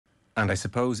And I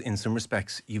suppose in some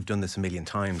respects you've done this a million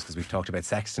times, because we've talked about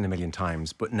Sexton a million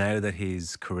times, but now that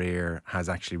his career has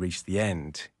actually reached the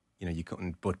end, you know, you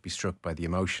couldn't but be struck by the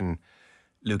emotion.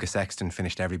 Lucas Sexton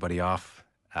finished everybody off.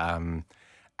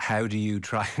 How do you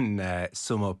try and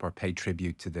sum up or pay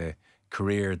tribute to the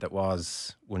career that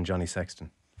was one Johnny Sexton?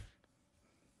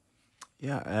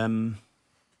 Yeah,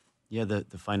 the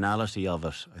finality of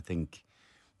it, I think,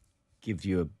 gives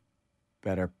you a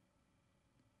better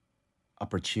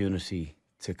opportunity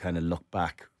to kind of look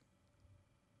back.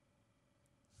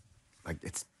 Like,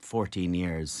 it's 14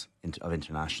 years of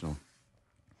international.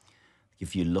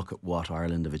 If you look at what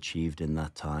Ireland have achieved in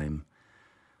that time,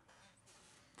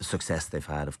 the success they've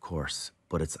had, of course,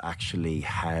 but it's actually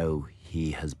how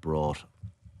he has brought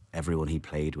everyone he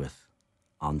played with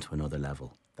onto another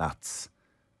level. That's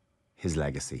his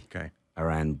legacy. Okay.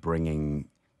 Around bringing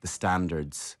the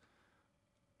standards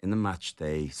in the match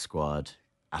day squad,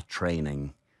 at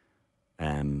training,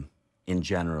 in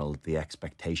general, the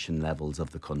expectation levels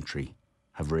of the country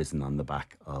have risen on the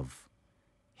back of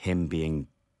him being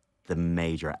the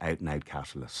major out-and-out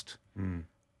catalyst.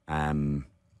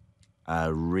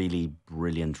 A really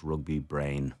brilliant rugby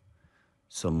brain,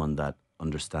 someone that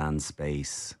understands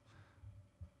space,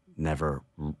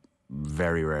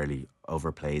 very rarely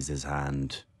overplays his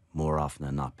hand, more often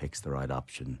than not picks the right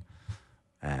option.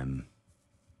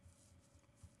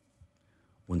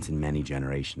 Once in many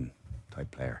generation type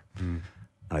player. And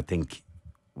I think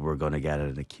we're going to get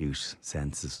an acute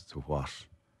sense as to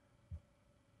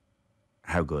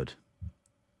how good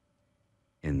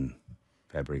in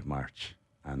February, March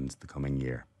and the coming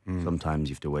year. Sometimes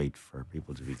you have to wait for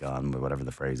people to be gone, whatever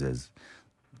the phrase is,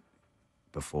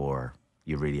 before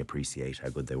you really appreciate how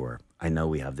good they were. I know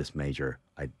we have this major,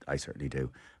 I certainly do,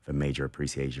 have a major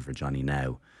appreciation for Johnny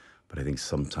now, but I think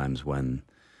sometimes when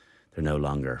they're no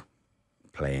longer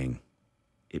playing,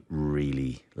 it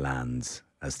really lands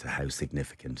as to how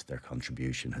significant their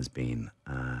contribution has been.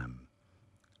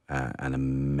 An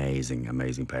amazing,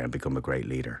 amazing player and become a great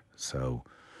leader. So,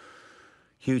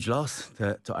 huge loss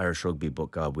to Irish rugby,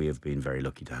 but God, we have been very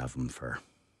lucky to have him for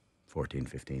 14,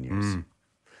 15 years.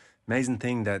 Amazing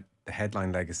thing that the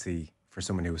headline legacy for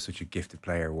someone who was such a gifted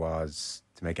player was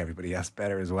to make everybody else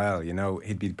better as well. You know,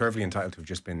 he'd be perfectly entitled to have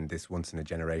just been this once in a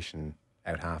generation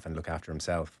out half and look after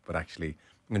himself, but actually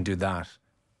I'm going to do that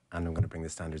and I'm going to bring the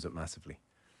standards up massively.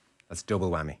 That's double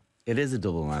whammy. It is a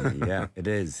double whammy, yeah, it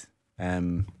is.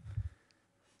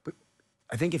 But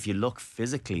I think if you look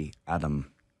physically at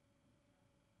him,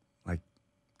 like,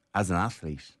 as an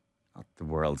athlete, not the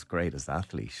world's greatest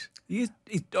athlete. He's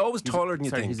always taller than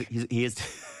you think. He is.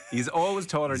 He's always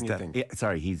taller than you think.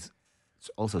 Yeah, he's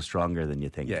also stronger than you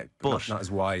think. Yeah, but not as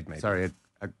wide, maybe. Sorry,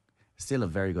 still a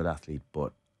very good athlete,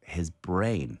 but his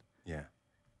brain,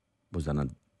 was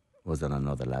on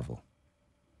another level.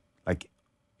 Like,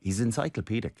 he's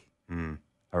encyclopedic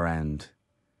around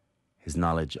his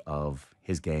knowledge of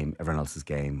his game, everyone else's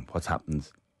game, what's happened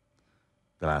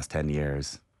the last 10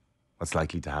 years, what's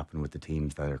likely to happen with the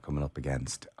teams that are coming up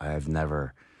against. I've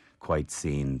never quite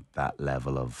seen that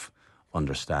level of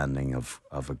understanding of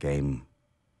a game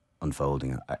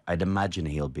unfolding. I'd imagine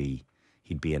he'd be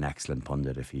an excellent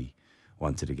pundit if he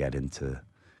wanted to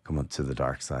come up to the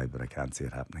dark side, but I can't see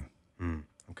it happening.